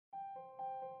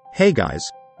Hey guys,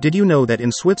 did you know that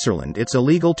in Switzerland it's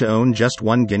illegal to own just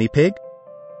one guinea pig?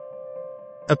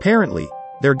 Apparently,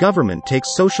 their government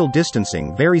takes social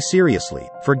distancing very seriously,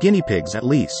 for guinea pigs at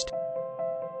least.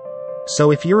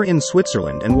 So if you're in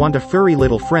Switzerland and want a furry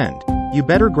little friend, you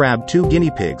better grab 2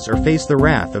 guinea pigs or face the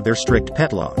wrath of their strict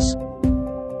pet laws.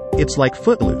 It's like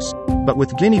Footloose, but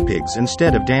with guinea pigs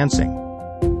instead of dancing.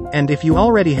 And if you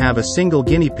already have a single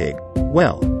guinea pig,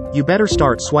 well, you better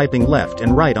start swiping left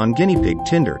and right on Guinea Pig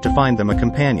Tinder to find them a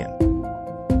companion.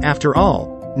 After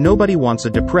all, nobody wants a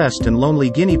depressed and lonely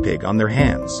guinea pig on their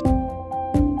hands.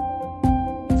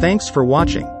 Thanks for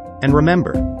watching, and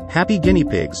remember, happy guinea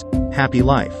pigs, happy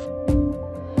life.